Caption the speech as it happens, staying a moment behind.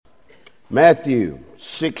Matthew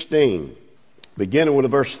 16, beginning with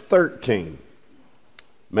verse 13.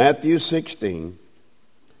 Matthew 16,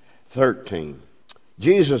 13.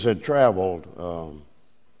 Jesus had traveled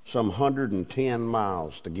some 110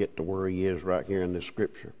 miles to get to where he is right here in this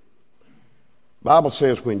scripture. The Bible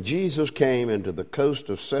says when Jesus came into the coast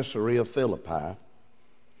of Caesarea Philippi,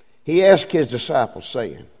 he asked his disciples,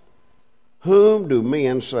 saying, "Whom do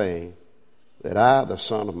men say that I, the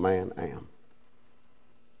Son of Man, am?"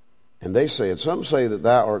 And they said, "Some say that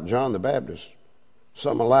thou art John the Baptist,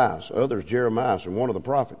 some Elias, others Jeremiah, and one of the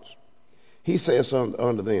prophets." He says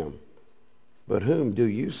unto them, "But whom do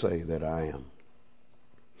you say that I am?"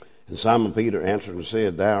 And Simon Peter answered and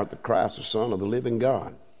said, "Thou art the Christ, the Son of the living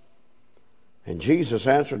God." And Jesus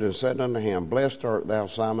answered and said unto him, "Blessed art thou,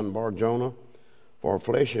 Simon Bar-Jonah, for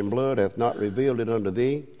flesh and blood hath not revealed it unto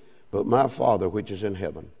thee, but my Father which is in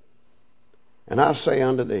heaven. And I say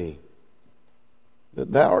unto thee,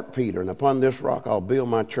 that thou art Peter, and upon this rock I'll build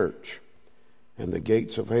my church, and the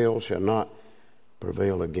gates of hell shall not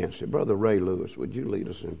prevail against it." Brother Ray Lewis, would you lead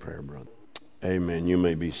us in prayer, brother? Amen. You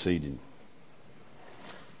may be seated.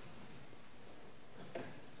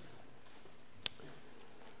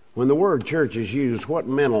 When the word church is used, what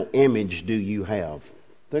mental image do you have?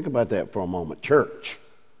 Think about that for a moment. Church.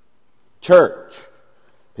 Church.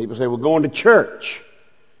 People say, "We're going to church.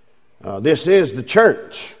 This is the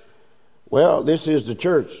church." Well, this is the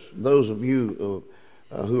church, those of you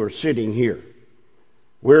who are sitting here.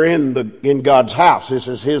 We're in God's house. This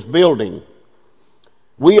is his building.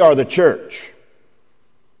 We are the church.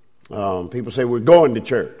 People say, "We're going to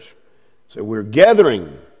church." So we're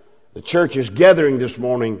gathering. The church is gathering this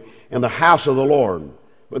morning in the house of the Lord.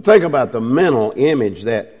 But think about the mental image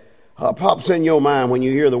that pops in your mind when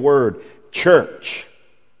you hear the word church.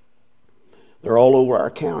 They're all over our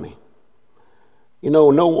county. You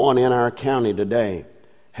know, no one in our county today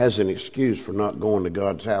has an excuse for not going to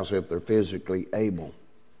God's house if they're physically able.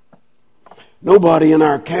 Nobody in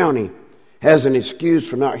our county has an excuse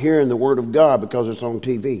for not hearing the Word of God because it's on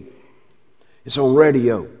TV. It's on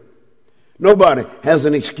radio. Nobody has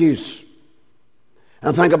an excuse.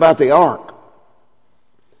 And think about the ark.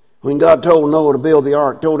 When God told Noah to build the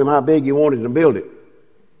ark, told him how big he wanted to build it,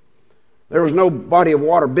 there was no body of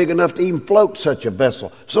water big enough to even float such a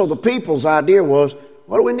vessel. So the people's idea was,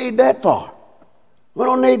 what do we need that for? We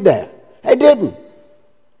don't need that. They didn't.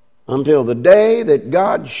 Until the day that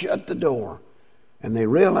God shut the door. And they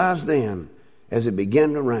realized then, as it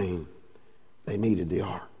began to rain, they needed the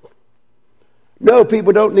ark. No,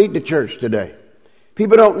 people don't need the church today.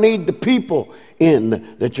 People don't need the people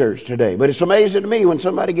in the church today. But it's amazing to me when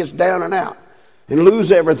somebody gets down and out and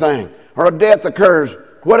lose everything, or a death occurs,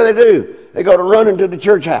 what do? They go to run into the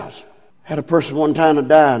church house. Had a person one time to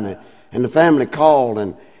die, and the family called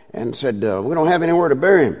and said, "We don't have anywhere to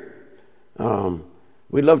bury him.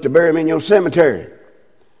 We'd love to bury him in your cemetery."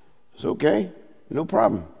 It's okay, no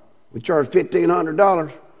problem. We charge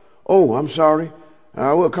 $1,500. "Oh, I'm sorry.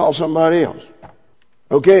 We'll call somebody else."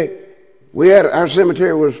 Okay, our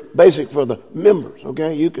cemetery was basic for the members.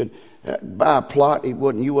 Okay, you could buy a plot.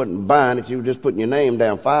 You wasn't buying it. You were just putting your name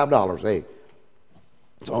down. $5. Hey,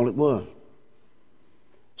 that's all it was.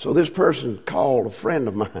 So this person called a friend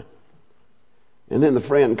of mine. And then the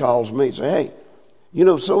friend calls me and says, "Hey, you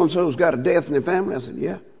know so-and-so's got a death in their family?" I said,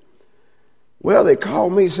 "Yeah." "Well, they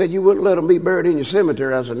called me and said you wouldn't let them be buried in your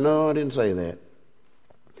cemetery." I said, "No, I didn't say that.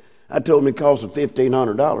 I told them it cost them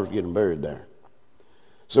 $1,500 to get them buried there."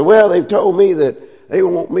 So, "Well, they've told me that they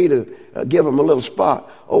want me to give them a little spot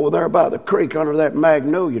over there by the creek under that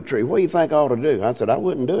magnolia tree. What do you think I ought to do?" I said, "I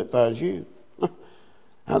wouldn't do it if I was you."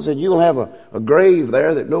 I said, "You'll have a grave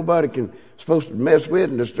there that nobody can supposed to mess with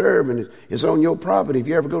and disturb, and it's on your property. If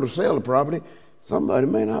you ever go to sell the property, somebody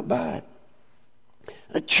may not buy it."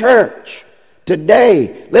 A church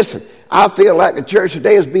today, listen, I feel like the church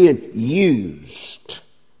today is being used.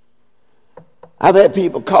 I've had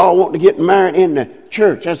people call wanting to get married in the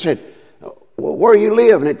church. I said, "Well, where you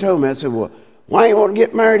live?" And they told me. I said, "Well, why you want to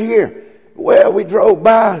get married here?" "Well, we drove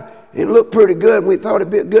by and it looked pretty good, and we thought it'd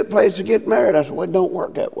be a good place to get married." I said, "Well, it don't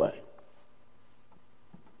work that way."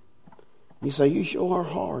 You say, "You sure are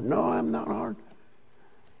hard." No, I'm not hard.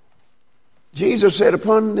 Jesus said,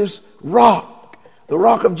 "Upon this rock, the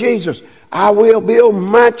rock of Jesus, I will build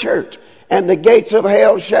my church, and the gates of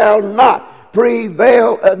hell shall not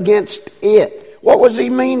prevail against it." What was he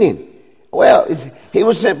meaning? Well, he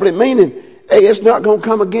was simply meaning, hey, it's not going to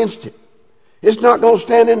come against it. It's not going to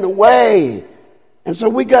stand in the way. And so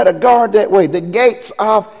we got to guard that way. The gates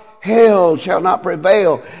of hell shall not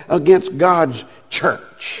prevail against God's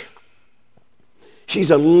church. She's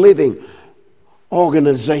a living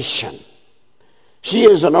organization. She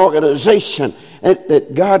is an organization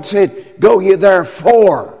that God said, go ye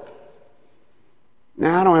therefore.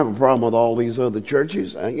 Now, I don't have a problem with all these other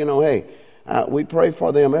churches. We pray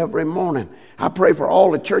for them every morning. I pray for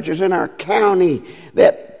all the churches in our county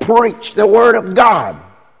that preach the Word of God.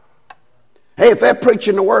 Hey, if they're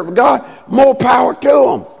preaching the Word of God, more power to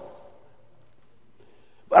them.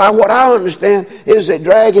 But what I understand is they're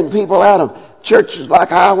dragging people out of churches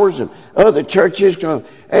like ours and other churches because,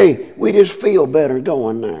 hey, we just feel better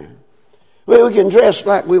going there. Well, we can dress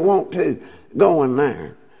like we want to going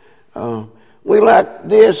there. We like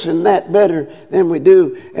this and that better than we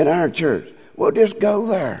do at our church. Well, just go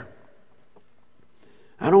there.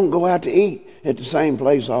 I don't go out to eat at the same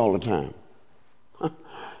place all the time.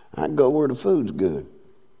 I go where the food's good.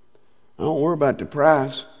 I don't worry about the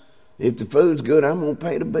price. If the food's good, I'm going to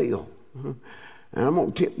pay the bill. And I'm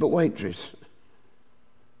going to tip the waitress.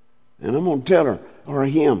 And I'm going to tell her or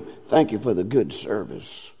him, thank you for the good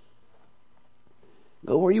service.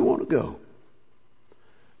 Go where you want to go.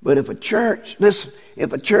 But if a church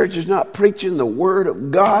is not preaching the Word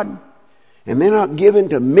of God and they're not giving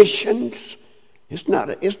to missions, it's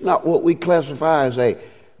not what we classify as a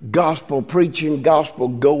gospel preaching, gospel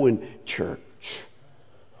going church.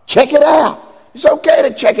 Check it out. It's okay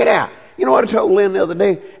to check it out. You know what I told Lynn the other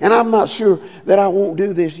day? And I'm not sure that I won't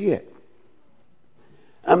do this yet.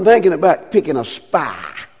 I'm thinking about picking a spy.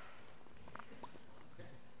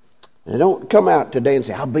 And don't come out today and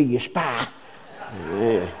say, I'll be your spy.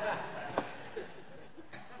 Yeah.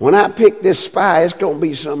 When I pick this spy, it's going to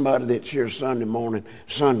be somebody that's here Sunday morning,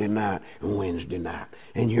 Sunday night, and Wednesday night,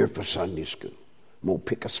 and here for Sunday school. I'm going to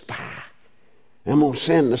pick a spy. I'm going to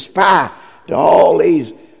send the spy to all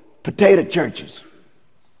these potato churches.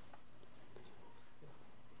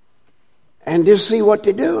 And just see what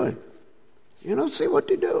they're doing. See what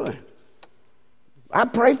they're doing. I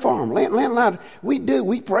pray for them. Lynn and I,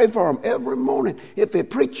 we pray for them every morning. If they're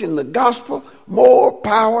preaching the gospel, more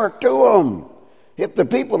power to them. If the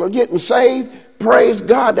people are getting saved, praise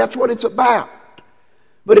God. That's what it's about.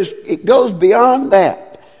 But it goes beyond that.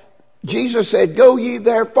 Jesus said, go ye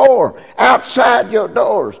therefore outside your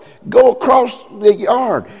doors. Go across the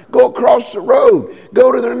yard. Go across the road.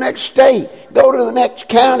 Go to the next state. Go to the next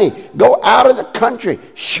county. Go out of the country.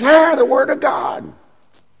 Share the Word of God.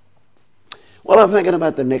 Well, I'm thinking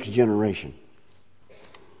about the next generation.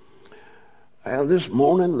 Well, this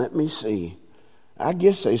morning, let me see. I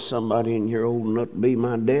guess there's somebody in here old enough to be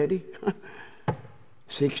my daddy.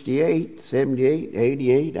 68, 78,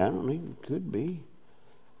 88, I don't know, could be.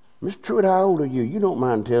 Miss Truett, how old are you? You don't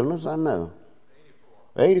mind telling us, I know.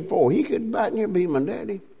 84. He could about here be my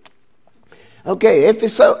daddy. Okay, if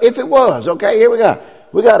it was, okay, here we go.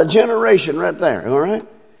 We got a generation right there, all right?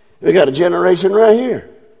 We got a generation right here,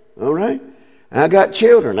 all right? I got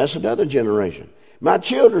children. That's another generation. My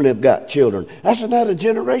children have got children. That's another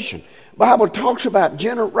generation. Bible talks about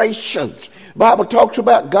generations. Bible talks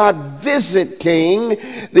about God visiting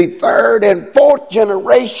the third and fourth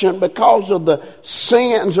generation because of the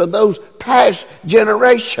sins of those past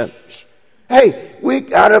generations. Hey, we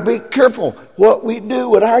got to be careful what we do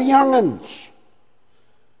with our young'uns.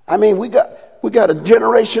 I mean, we got a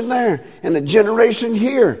generation there and a generation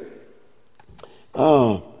here.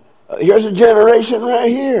 Here's a generation right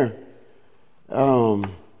here.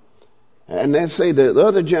 And they say the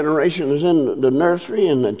other generation is in the nursery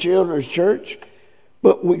and the children's church.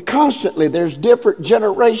 But there's different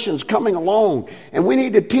generations coming along. And we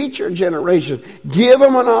need to teach our generation. Give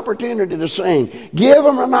them an opportunity to sing. Give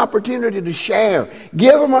them an opportunity to share.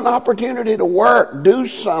 Give them an opportunity to work. Do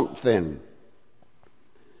something.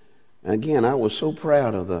 Again, I was so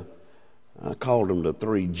proud I called them the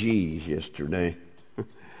 3 G's yesterday.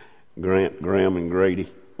 Grant, Graham, and Grady.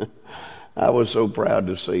 I was so proud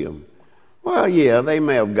to see them. Well, yeah, they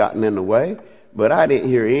may have gotten in the way, but I didn't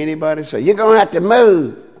hear anybody say, you're going to have to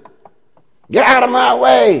move. Get out of my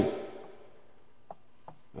way.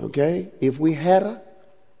 Okay? If we had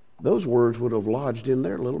those words would have lodged in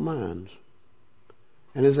their little minds.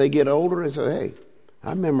 And as they get older, they say, hey,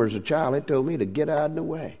 I remember as a child, they told me to get out of the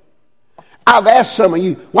way. I've asked some of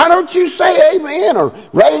you, why don't you say amen or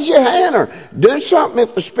raise your hand or do something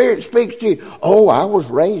if the Spirit speaks to you? Oh, I was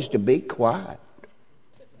raised to be quiet.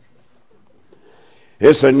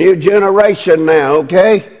 It's a new generation now,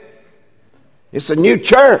 okay? It's a new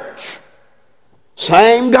church.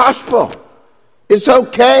 Same gospel. It's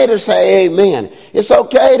okay to say amen. It's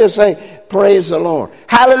okay to say praise the Lord.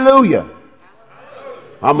 Hallelujah.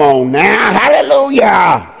 Come on now.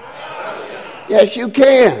 Hallelujah. Yes, you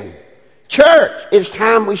can. Church, it's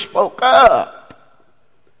time we spoke up.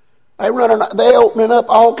 They opening up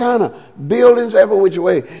all kind of buildings every which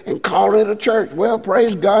way and calling it a church. Well,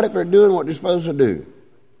 praise God if they're doing what they're supposed to do.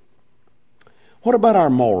 What about our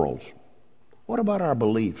morals? What about our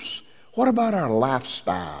beliefs? What about our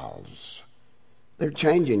lifestyles? They're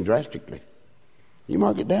changing drastically. You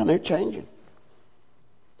mark it down, they're changing.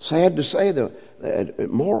 Sad to say, the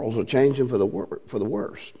morals are changing for the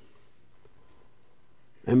worse.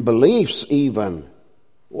 And beliefs even.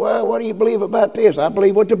 Well, what do you believe about this? I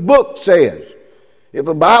believe what the book says. If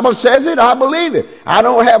the Bible says it, I believe it. I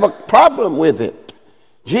don't have a problem with it.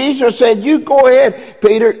 Jesus said, you go ahead,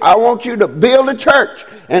 Peter. I want you to build a church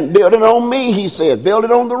and build it on me, he said. Build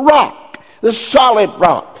it on the rock, the solid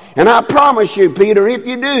rock. And I promise you, Peter, if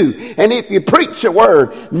you do, and if you preach the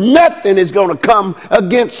word, nothing is going to come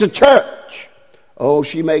against the church. Oh,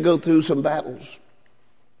 she may go through some battles.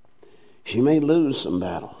 She may lose some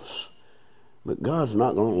battles. But God's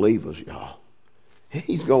not going to leave us, y'all.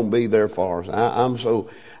 He's going to be there for us.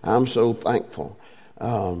 I'm so thankful.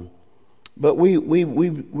 But we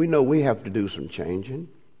know we have to do some changing.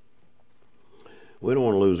 We don't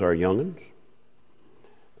want to lose our young'uns.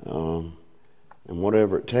 And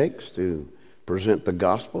whatever it takes to present the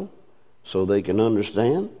gospel so they can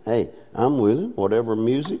understand, hey, I'm willing, whatever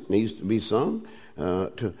music needs to be sung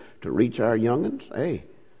to reach our young'uns, hey.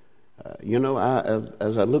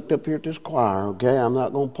 As I looked up here at this choir, okay, I'm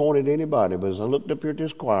not going to point at anybody, but as I looked up here at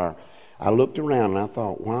this choir, I looked around and I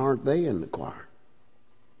thought, why aren't they in the choir?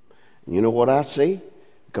 And you know what I see?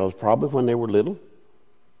 Because probably when they were little,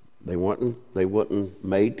 they wasn't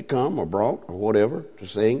made to come or brought or whatever to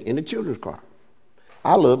sing in the children's choir.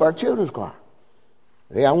 I love our children's choir.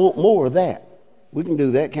 Hey, I want more of that. We can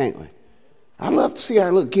do that, can't we? I love to see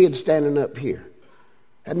our little kids standing up here.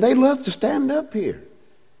 And they love to stand up here.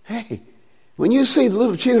 Hey, when you see the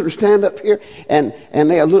little children stand up here and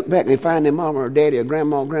they'll look back and they find their mama or daddy or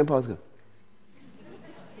grandma or grandpa,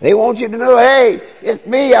 they want you to know, hey, it's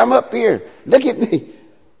me, I'm up here. Look at me.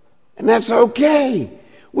 And that's okay.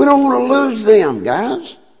 We don't want to lose them,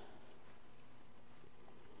 guys.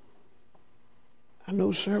 I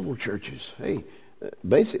know several churches, hey,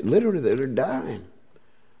 literally they're dying.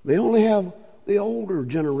 They only have the older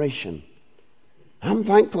generation. I'm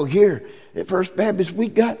thankful here at First Baptist we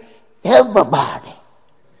got everybody.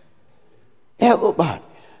 Everybody.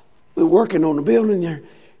 We were working on the building there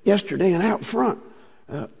yesterday, and out front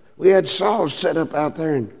we had saws set up out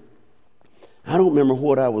there, and I don't remember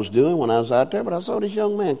what I was doing when I was out there, but I saw this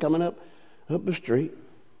young man coming up the street.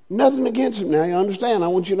 Nothing against him now, you understand? I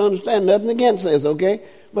want you to understand, nothing against this, okay?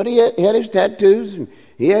 But he had his tattoos, and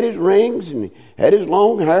he had his rings, and he had his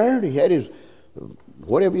long hair, and he had his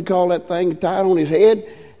whatever you call that thing tied on his head.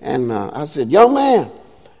 And I said, young man,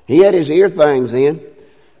 he had his ear things in.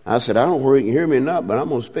 I said, I don't know whether you can hear me or not, but I'm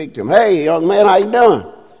going to speak to him. Hey, young man, how you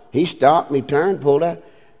doing? He stopped me, turned, pulled out.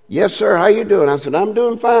 Yes, sir, how you doing? I said, I'm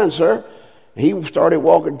doing fine, sir. He started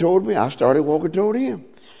walking toward me. I started walking toward him.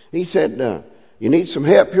 He said, you need some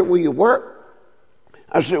help here where you work?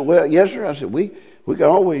 I said, well, yes, sir. I said, we can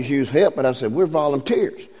always use help, but I said, we're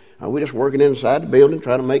volunteers. We're just working inside the building,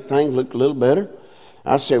 trying to make things look a little better.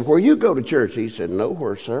 I said, where you go to church? He said,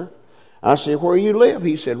 nowhere, sir. I said, where you live?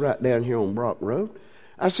 He said, right down here on Brock Road.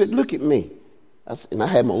 I said, look at me. And I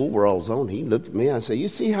had my overalls on. He looked at me. I said, you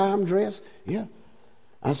see how I'm dressed? Yeah.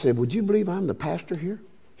 I said, would you believe I'm the pastor here?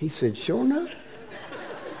 He said, sure enough.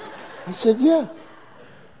 I said, yeah.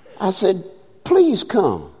 I said, please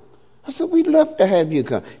come. I said, we'd love to have you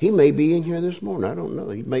come. He may be in here this morning. I don't know.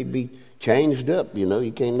 He may be changed up.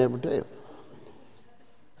 You can't never tell.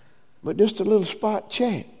 But just a little spot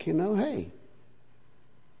check, hey.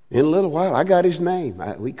 In a little while, I got his name.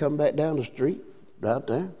 We come back down the street, right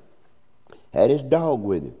there. Had his dog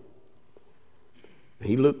with him.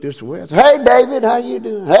 He looked this way. I said, hey, David, how you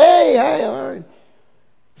doing? Hey, all right.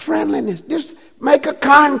 Friendliness. Just make a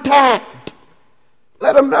contact.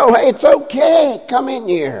 Let them know, hey, it's okay. Come in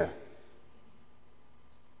here.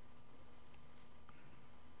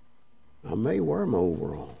 I may wear my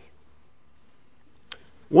overalls.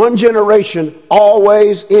 One generation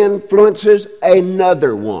always influences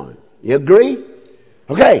another one. You agree?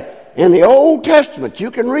 Okay, in the Old Testament,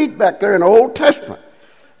 you can read back there in the Old Testament.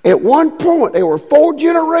 At one point, there were 4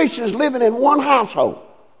 generations living in one household.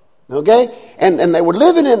 Okay? And they were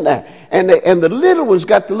living in that. And the little ones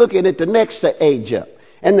got to look at it the next age up.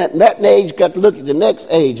 And that age got to look at the next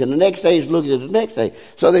age. And the next age looked at the next age.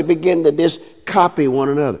 So they begin to just copy one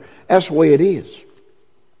another. That's the way it is.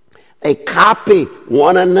 They copy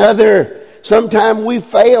one another. Sometimes we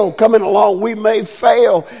fail. Coming along, we may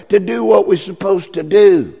fail to do what we're supposed to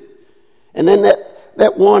do. And then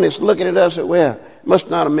that one is looking at us and, well, must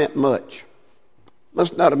not have meant much.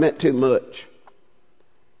 Must not have meant too much.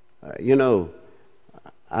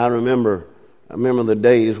 I remember the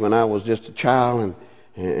days when I was just a child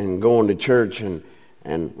and going to church, and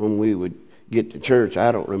when we would get to church,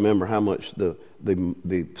 I don't remember how much the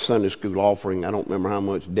Sunday school offering, I don't remember how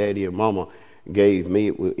much Daddy or Mama gave me.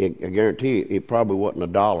 I guarantee you, it probably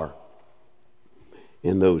wasn't $1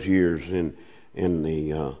 in those years in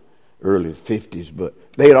the early 50s, but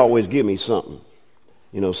they'd always give me something.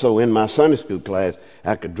 So in my Sunday school class,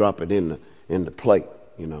 I could drop it in the plate,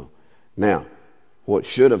 Now, what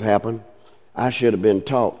should have happened, I should have been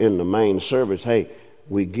taught in the main service, hey,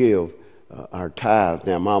 we give our tithe.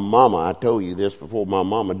 Now, my mama, I told you this before, my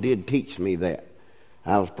mama did teach me that.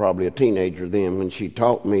 I was probably a teenager then when she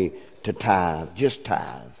taught me to tithe, just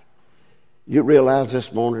tithe. You realize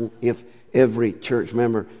this morning, if every church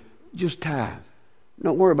member, just tithe.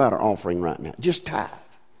 Don't worry about our offering right now, just tithe.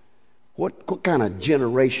 What kind of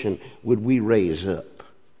generation would we raise up?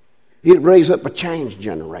 It'd raise up a changed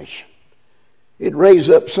generation. It'd raise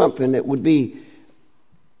up something that would be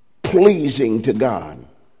pleasing to God.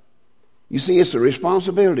 You see, it's the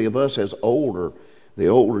responsibility of us as the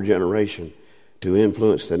older generation, to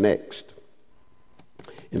influence the next.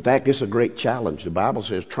 In fact, it's a great challenge. The Bible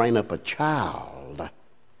says, train up a child.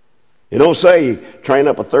 It don't say train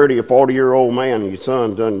up a 30 or 40-year-old man, your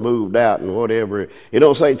son done moved out and whatever. It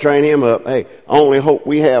don't say train him up. Hey, only hope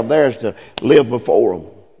we have there is to live before him.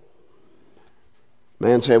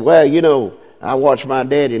 Man said, well, I watched my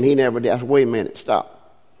daddy and he never did. I said, wait a minute,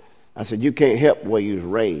 stop. I said, you can't help the way you was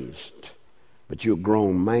raised, but you're a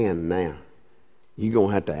grown man now. You're going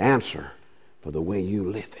to have to answer for the way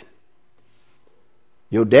you living.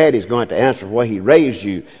 Your daddy's going to have to answer for the way he raised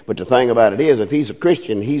you, but the thing about it is, if he's a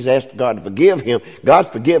Christian, he's asked God to forgive him. God's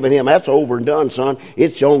forgiven him. That's over and done, son.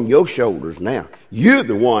 It's on your shoulders now. You're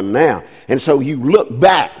the one now. And so you look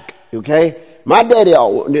back, okay? My daddy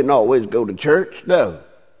didn't always go to church, no.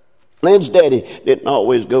 Lynn's daddy didn't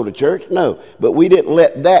always go to church, no. But we didn't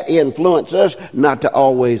let that influence us not to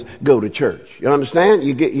always go to church. You understand?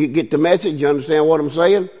 You get the message? You understand what I'm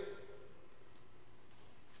saying?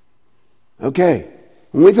 Okay.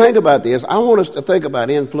 When we think about this, I want us to think about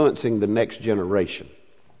influencing the next generation.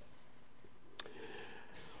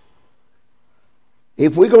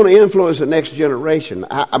 If we're going to influence the next generation,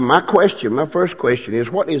 my first question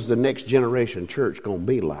is, what is the next generation church going to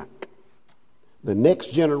be like? The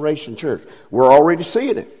next generation church. We're already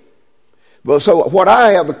seeing it. But so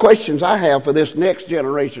the questions I have for this next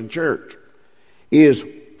generation church is,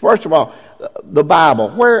 first of all, the Bible.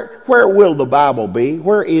 Where will the Bible be?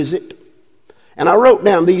 Where is it? And I wrote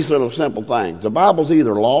down these little simple things. The Bible's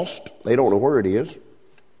either lost, they don't know where it is,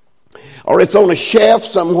 or it's on a shelf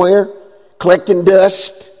somewhere collecting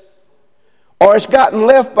dust, or it's gotten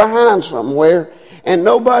left behind somewhere and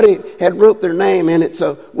nobody had wrote their name in it,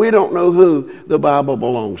 so we don't know who the Bible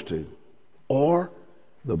belongs to. Or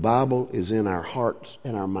the Bible is in our hearts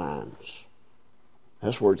and our minds.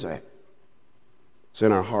 That's where it's at. It's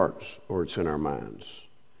in our hearts or it's in our minds.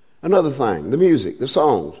 Another thing, the music, the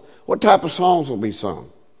songs. What type of songs will be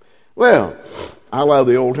sung? Well, I love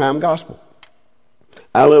the old-time gospel.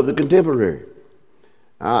 I love the contemporary.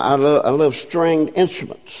 I love stringed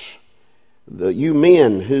instruments. You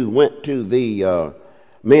men who went to the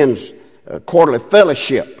men's quarterly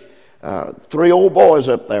fellowship, 3 old boys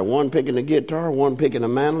up there, one picking the guitar, one picking the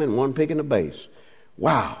mandolin, one picking the bass.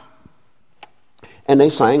 Wow. And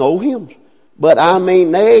they sang old hymns. But I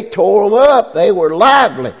mean, they tore them up. They were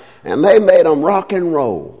lively. And they made them rock and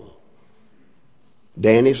roll.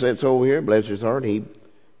 Danny sits over here, bless his heart, he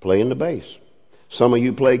playing the bass. Some of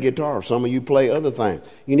you play guitar. Some of you play other things.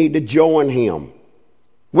 You need to join him.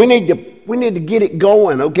 We need to get it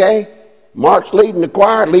going, okay? Mark's leading the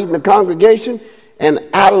choir, leading the congregation, and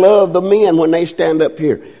I love the men when they stand up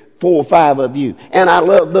here, 4 or 5 of you. And I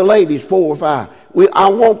love the ladies, 4 or 5. I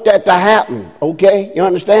want that to happen, okay? You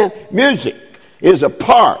understand? Music is a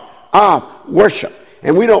part of worship.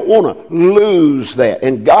 And we don't want to lose that.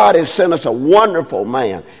 And God has sent us a wonderful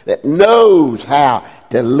man that knows how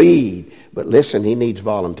to lead. But listen, he needs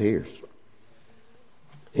volunteers.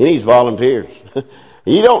 He needs volunteers.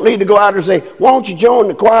 You don't need to go out there and say, why don't you join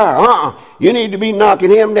the choir? You need to be knocking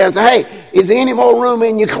him down and say, hey, is there any more room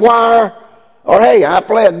in your choir? Or, hey, I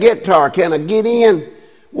play a guitar. Can I get in?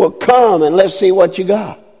 Well, come and let's see what you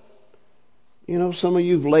got. You know, some of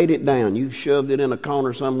you have laid it down. You've shoved it in a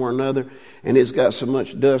corner somewhere or another, and it's got so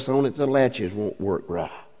much dust on it, the latches won't work right.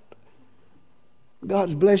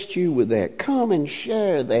 God's blessed you with that. Come and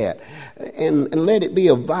share that and let it be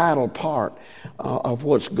a vital part of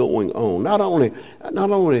what's going on. Not only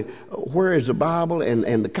where is the Bible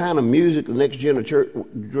and the kind of music the next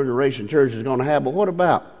generation church is going to have, but what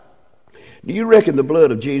about, do you reckon the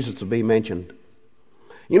blood of Jesus will be mentioned?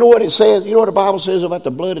 You know what it says? You know what the Bible says about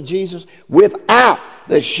the blood of Jesus? Without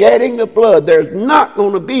the shedding of blood, there's not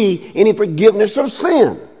going to be any forgiveness of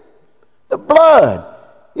sin. The blood,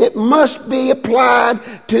 it must be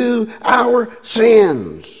applied to our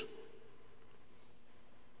sins.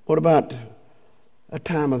 What about a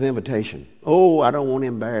time of invitation? Oh, I don't want to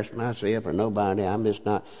embarrass myself or nobody. I'm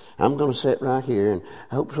going to sit right here and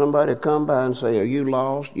I hope somebody will come by and say, are you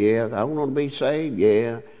lost? Yeah. I want to be saved?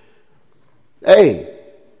 Yeah. Hey,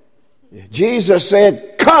 Jesus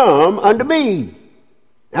said, come unto me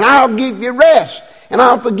and I'll give you rest and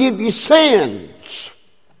I'll forgive you sins.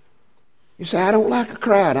 You say, I don't like a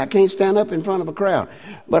crowd. I can't stand up in front of a crowd.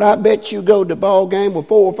 But I bet you go to a ball game with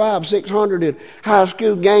 400 or 500, 600 at high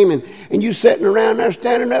school game and you sitting around there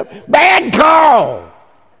standing up. Bad call!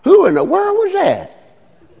 Who in the world was that?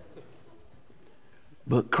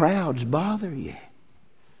 But crowds bother you.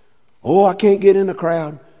 Oh, I can't get in a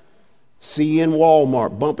crowd. See you in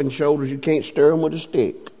Walmart, bumping shoulders. You can't stir them with a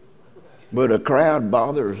stick. But a crowd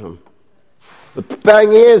bothers them. The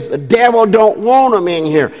thing is, the devil don't want them in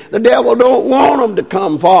here. The devil don't want them to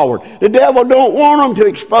come forward. The devil don't want them to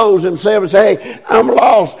expose themselves and say, hey, I'm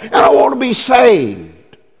lost and I want to be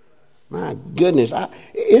saved. My goodness,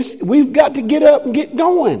 we've got to get up and get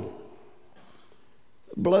going.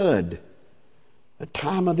 Blood, a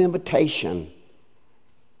time of invitation.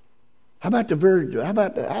 How about the virgin? How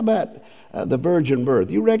about the virgin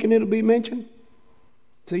birth? You reckon it'll be mentioned?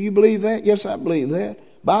 So you believe that? Yes, I believe that.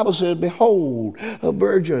 Bible says, behold, a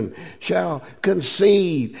virgin shall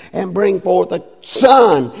conceive and bring forth a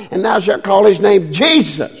son, and thou shalt call his name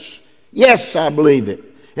Jesus. Yes, I believe it.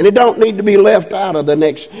 And it don't need to be left out of the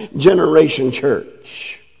next generation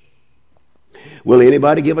church. Will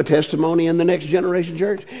anybody give a testimony in the next generation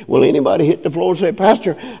church? Will anybody hit the floor and say,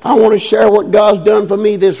 Pastor, I want to share what God's done for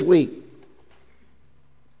me this week?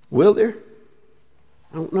 Will there?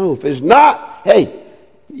 I don't know. If it's not, hey,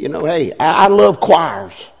 I love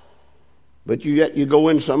choirs. But you go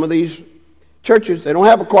in some of these churches, they don't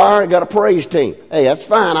have a choir, they got a praise team. Hey, that's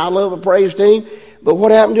fine. I love a praise team. But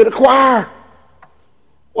what happened to the choir?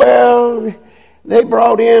 Well, they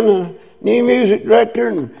brought in a new music director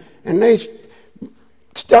and they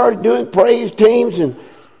started doing praise teams. And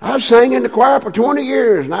I sang in the choir for 20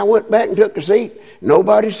 years. And I went back and took a seat.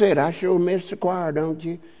 Nobody said, I sure miss the choir, don't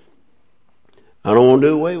you? I don't want to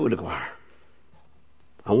do away with the choir.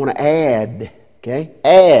 I want to add, okay?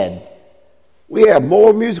 Add. We have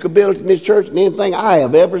more musical ability in this church than anything I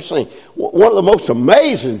have ever seen. One of the most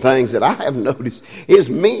amazing things that I have noticed is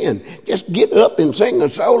men just get up and sing a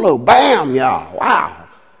solo. Bam, y'all. Wow.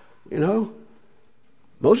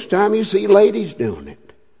 Most of the time you see ladies doing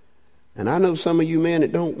it. And I know some of you men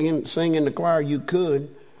that don't sing in the choir, you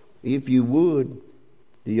could, if you would.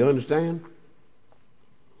 Do you understand?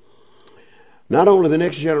 Not only the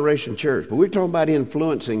next generation church, but we're talking about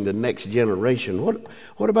influencing the next generation.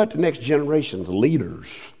 What about the next generation's leaders?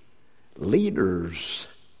 Leaders.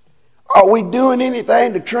 Are we doing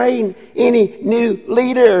anything to train any new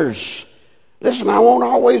leaders? Listen, I won't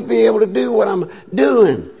always be able to do what I'm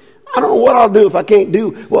doing. I don't know what I'll do if I can't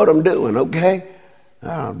do what I'm doing, okay?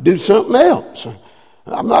 I'll do something else.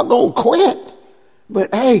 I'm not going to quit.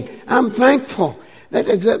 But hey, I'm thankful that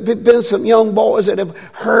there's been some young boys that have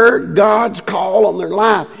heard God's call on their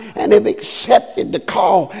life and have accepted the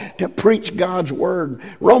call to preach God's word.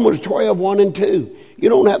 Romans 12, 1 and 2. You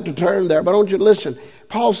don't have to turn there, but I want you to listen.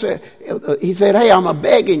 Paul said, he said, hey, I'm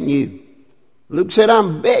begging you. Luke said,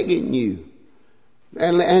 I'm begging you.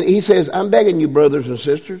 And he says, I'm begging you, brothers and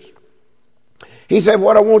sisters. He said,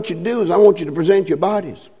 what I want you to do is I want you to present your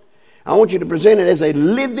bodies. I want you to present it as a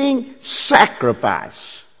living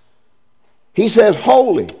sacrifice. He says,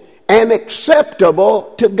 holy and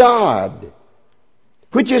acceptable to God,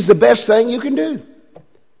 which is the best thing you can do.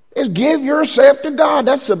 Is give yourself to God.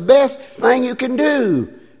 That's the best thing you can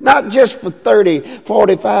do. Not just for 30,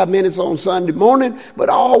 45 minutes on Sunday morning, but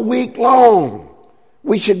all week long.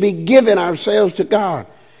 We should be giving ourselves to God.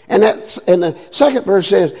 And the second verse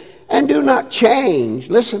says, and do not change.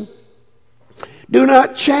 Listen. Do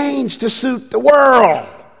not change to suit the world.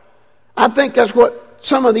 I think that's what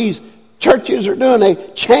some of these churches are doing.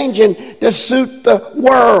 They're changing to suit the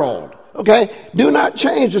world. Okay? Do not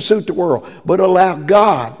change to suit the world, but allow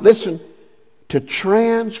God, listen, to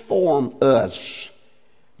transform us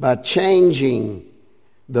by changing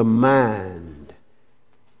the mind.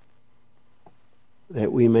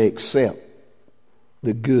 that we may accept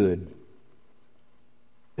the good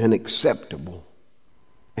and acceptable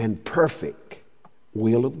and perfect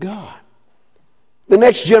will of God. The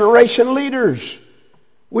next generation leaders,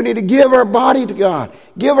 we need to give our body to God,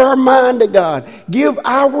 give our mind to God, give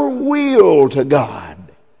our will to God.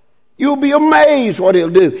 You'll be amazed what He'll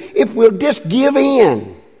do if we'll just give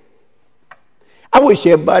in. I wish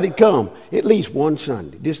everybody'd come at least one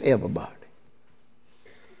Sunday, just everybody.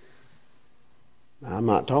 Now, I'm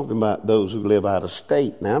not talking about those who live out of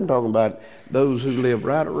state. Now I'm talking about those who live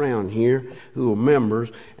right around here who are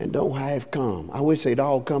members and don't have come. I wish they'd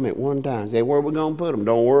all come at one time. Say, where are we going to put them?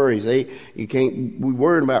 Don't worry. Say, you can't be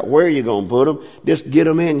worried about where you're going to put them. Just get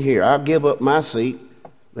them in here. I'll give up my seat.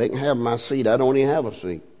 They can have my seat. I don't even have a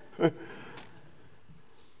seat.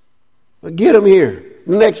 But get them here.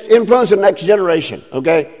 Influence the next generation,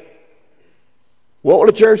 okay? What will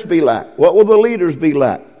the church be like? What will the leaders be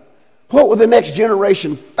like? What will the next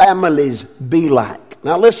generation families be like?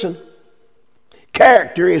 Now listen,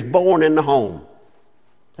 character is born in the home.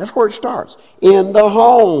 That's where it starts, in the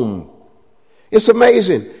home. It's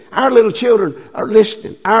amazing. Our little children are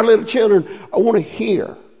listening. Our little children want to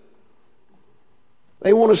hear.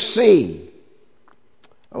 They want to see.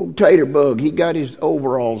 Old Taterbug, he got his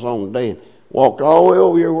overalls on today and walked all the way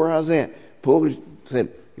over here where I was at.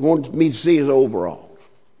 Said he wanted me to see his overalls.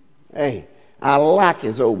 Hey, I like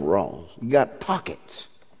his overalls. You got pockets.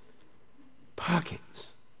 Pockets.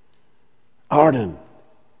 Arden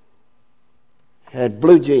had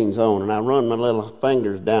blue jeans on, and I run my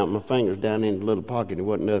fingers down in the little pocket. There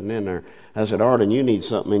wasn't nothing in there. I said, Arden, you need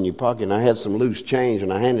something in your pocket. And I had some loose change,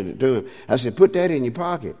 and I handed it to him. I said, put that in your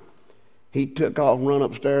pocket. He took off and run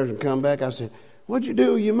upstairs and come back. I said, what'd you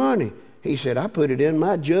do with your money? He said, I put it in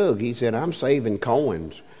my jug. He said, I'm saving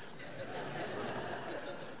coins.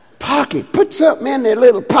 Pocket. Put something in their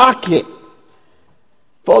little pocket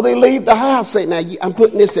before they leave the house. Say, now, I'm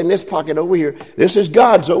putting this in this pocket over here. This is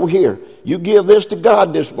God's over here. You give this to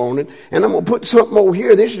God this morning, and I'm going to put something over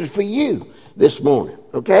here. This is for you this morning,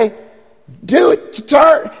 okay? Do it.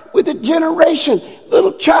 Start with the generation.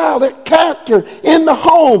 Little child, that character in the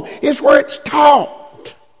home is where it's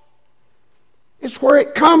taught. It's where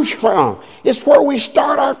it comes from. It's where we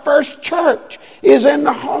start our first church, is in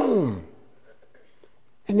the home.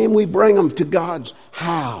 And then we bring them to God's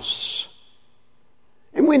house.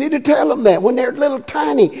 And we need to tell them that when they're little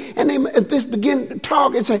tiny and they just begin to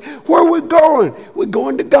talk and say, where are we going? We're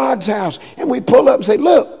going to God's house. And we pull up and say,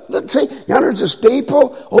 look, see, yonder's a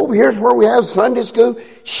steeple. Over here's where we have Sunday school.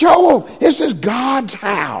 Show them this is God's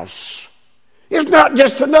house. It's not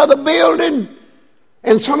just another building.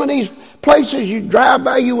 And some of these places you drive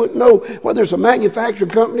by, you wouldn't know whether it's a manufacturing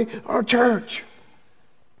company or a church.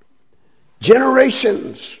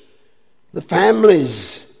 Generations, the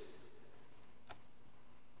families.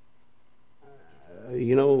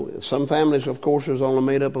 You know, some families, of course, is only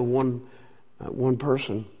made up of one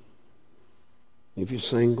person. If you're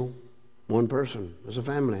single, one person as a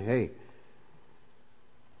family. Hey,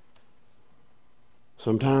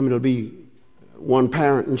 sometime it'll be one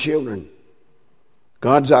parent and children.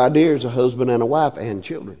 God's idea is a husband and a wife and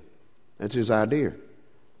children. That's His idea.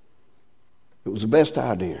 It was the best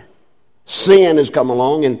idea. Sin has come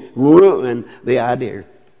along and ruined the idea.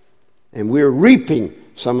 And we're reaping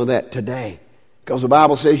some of that today. Because the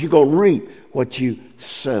Bible says you're going to reap what you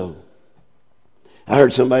sow. I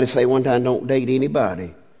heard somebody say one time, don't date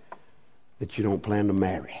anybody that you don't plan to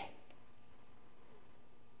marry.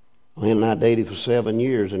 Lynn and I dated for 7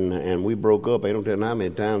 years, and we broke up. I don't tell you how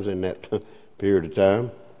many times in that period of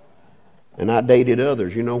time. And I dated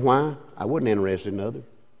others. You know why? I wasn't interested in others.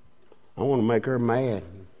 I want to make her mad.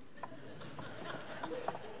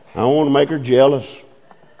 I want to make her jealous.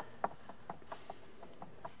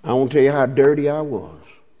 I want to tell you how dirty I was.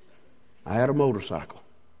 I had a motorcycle.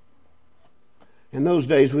 In those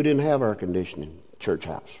days, we didn't have air conditioning, church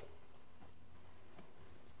house.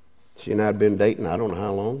 She and I had been dating, I don't know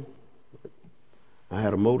how long. I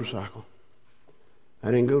had a motorcycle. I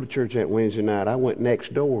didn't go to church that Wednesday night. I went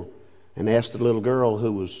next door and asked the little girl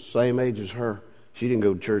who was the same age as her. She didn't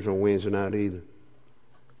go to church on Wednesday night either.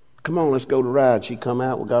 Come on, let's go to ride. She come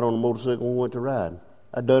out, we got on the motorcycle and we went to ride.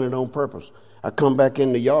 I done it on purpose. I come back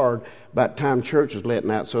in the yard about the time church was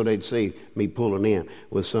letting out so they'd see me pulling in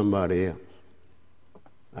with somebody else.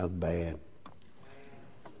 That was bad.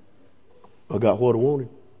 I got what I wanted.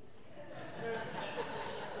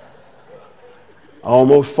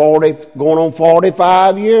 Almost 40, going on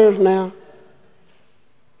 45 years now.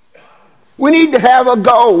 We need to have a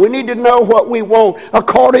goal. We need to know what we want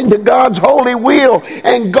according to God's holy will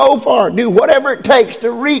and go for it. Do whatever it takes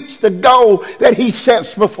to reach the goal that He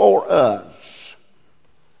sets before us.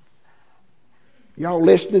 Y'all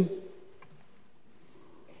listening?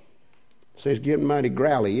 It says getting mighty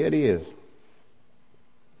growly. Yeah, it is.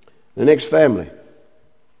 The next family.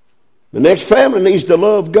 The next family needs to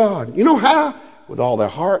love God. You know how? With all their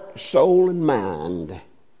heart, soul, and mind.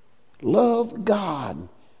 Love God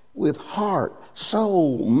with heart,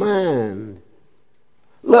 soul, mind.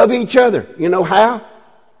 Love each other. You know how?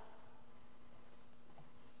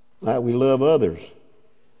 Like we love others.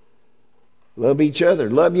 Love each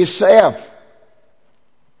other. Love yourself.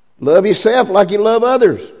 Love yourself like you love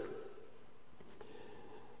others.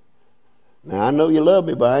 Now, I know you love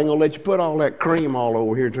me, but I ain't going to let you put all that cream all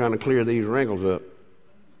over here trying to clear these wrinkles up.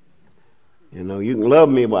 You know, you can love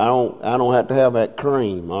me, but I don't have to have that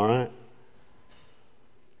cream, all right?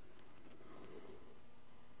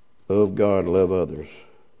 Love God and love others.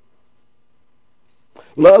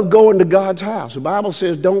 Love going to God's house. The Bible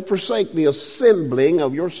says, don't forsake the assembling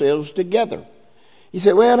of yourselves together. You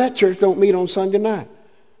say, well, that church don't meet on Sunday night.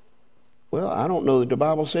 Well, I don't know that the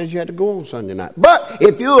Bible says you have to go on Sunday night. But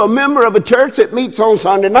if you're a member of a church that meets on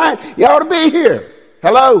Sunday night, you ought to be here.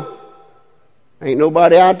 Hello? Ain't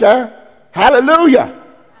nobody out there? Hallelujah.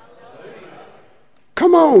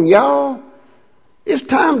 Come on, y'all. It's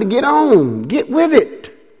time to get on. Get with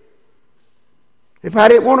it. If I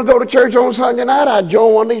didn't want to go to church on Sunday night, I'd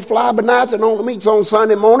join one of these fly-by-nights that only meets on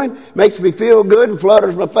Sunday morning. Makes me feel good and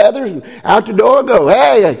flutters my feathers. And out the door I go,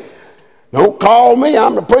 hey, don't call me.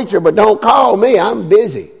 I'm the preacher, but don't call me. I'm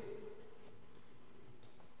busy.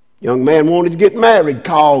 Young man wanted to get married.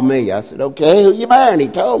 Called me. I said, okay, who you marrying? He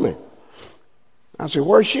told me. I said,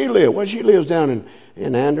 where she live? Well, she lives down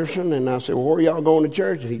in Anderson. And I said, well, where are y'all going to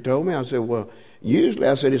church? And he told me. I said, well, usually,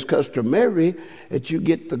 I said, it's customary that you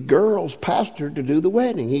get the girl's pastor to do the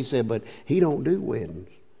wedding. He said, but he don't do weddings.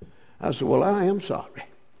 I said, well, I am sorry.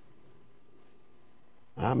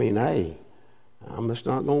 I mean, hey, I'm just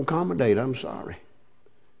not going to accommodate. I'm sorry.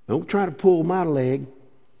 Don't try to pull my leg.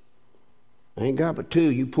 I ain't got but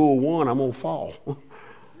two. You pull one, I'm going to fall.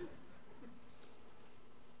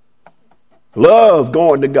 Love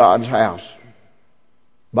going to God's house.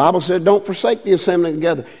 Bible said, don't forsake the assembling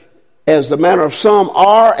together. As the manner of some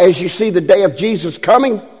are, as you see the day of Jesus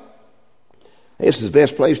coming. This is the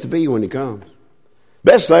best place to be when he comes.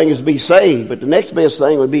 Best thing is to be saved, but the next best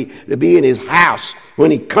thing would be to be in his house when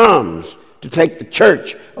he comes to take the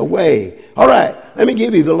church away. All right, let me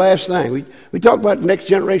give you the last thing. We talk about the next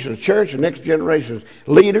generation's church, the next generation's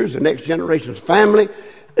leaders, the next generation's family.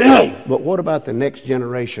 But what about the next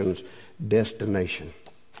generation's destination?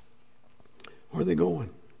 Where are they going?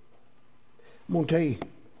 I'm going to tell you.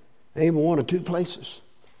 Ain't one of two places.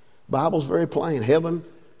 Bible's very plain. Heaven,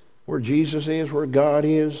 where Jesus is, where God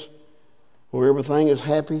is, where everything is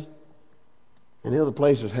happy. And the other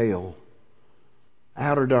place is hell.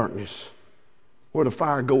 Outer darkness. Where the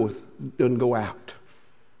fire doesn't go out.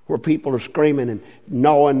 Where people are screaming and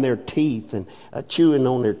gnawing their teeth and chewing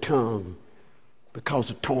on their tongue because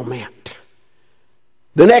of torment.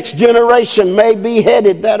 The next generation may be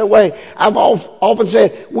headed that way. I've often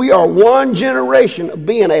said we are one generation of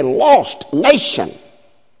being a lost nation.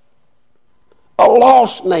 A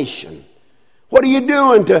lost nation. What are you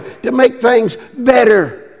doing to make things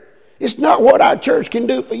better? It's not what our church can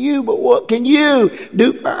do for you, but what can you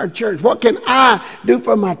do for our church? What can I do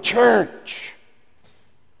for my church?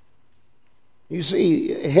 You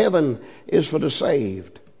see, heaven is for the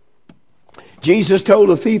saved. Jesus told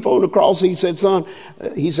the thief on the cross, he said,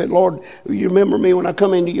 Lord, you remember me when I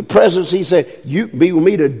come into your presence? He said, you be with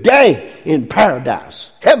me today in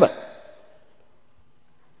paradise, heaven.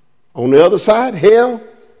 On the other side, hell,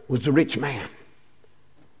 was the rich man.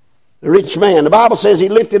 The rich man, the Bible says he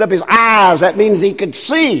lifted up his eyes. That means he could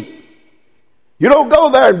see. You don't go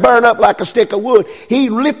there and burn up like a stick of wood. He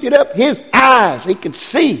lifted up his eyes. He could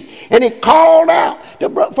see. And he called out to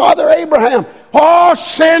Father Abraham, oh,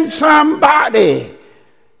 send somebody.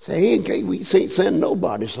 Say, we ain't send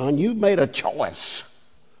nobody, son. You made a choice.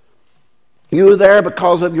 You were there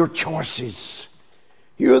because of your choices.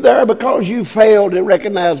 You were there because you failed to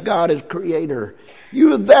recognize God as creator. You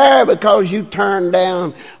were there because you turned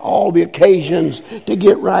down all the occasions to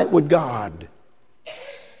get right with God.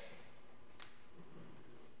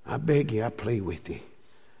 I beg you, I plead with you.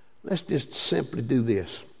 Let's just simply do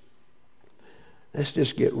this. Let's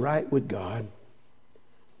just get right with God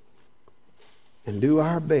and do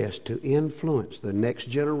our best to influence the next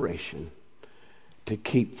generation to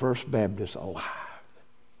keep First Baptist alive.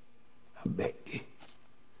 I beg you.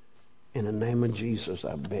 In the name of Jesus,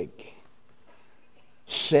 I beg you.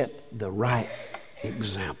 Set the right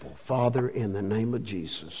example. Father, in the name of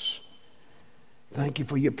Jesus, thank you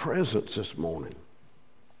for your presence this morning.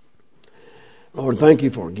 Lord, thank you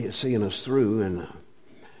for seeing us through. And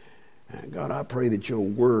God, I pray that your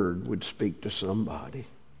word would speak to somebody.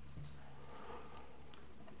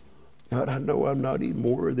 God, I know I'm not even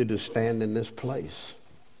worthy to stand in this place.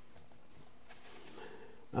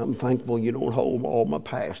 I'm thankful you don't hold all my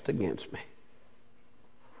past against me.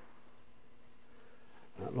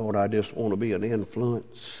 Lord, I just want to be an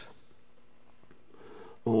influence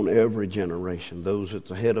on every generation, those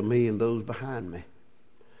that's ahead of me and those behind me.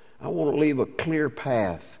 I want to leave a clear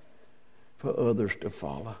path for others to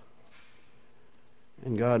follow.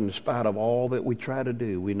 And God, in spite of all that we try to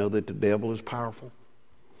do, we know that the devil is powerful.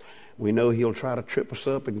 We know he'll try to trip us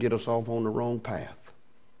up and get us off on the wrong path.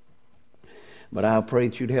 But I pray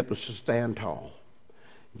that you'd help us to stand tall.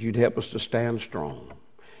 You'd help us to stand strong.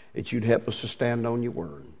 That you'd help us to stand on your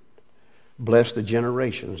word. Bless the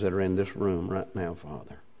generations that are in this room right now,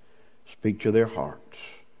 Father. Speak to their hearts.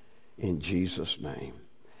 In Jesus' name,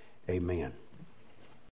 amen.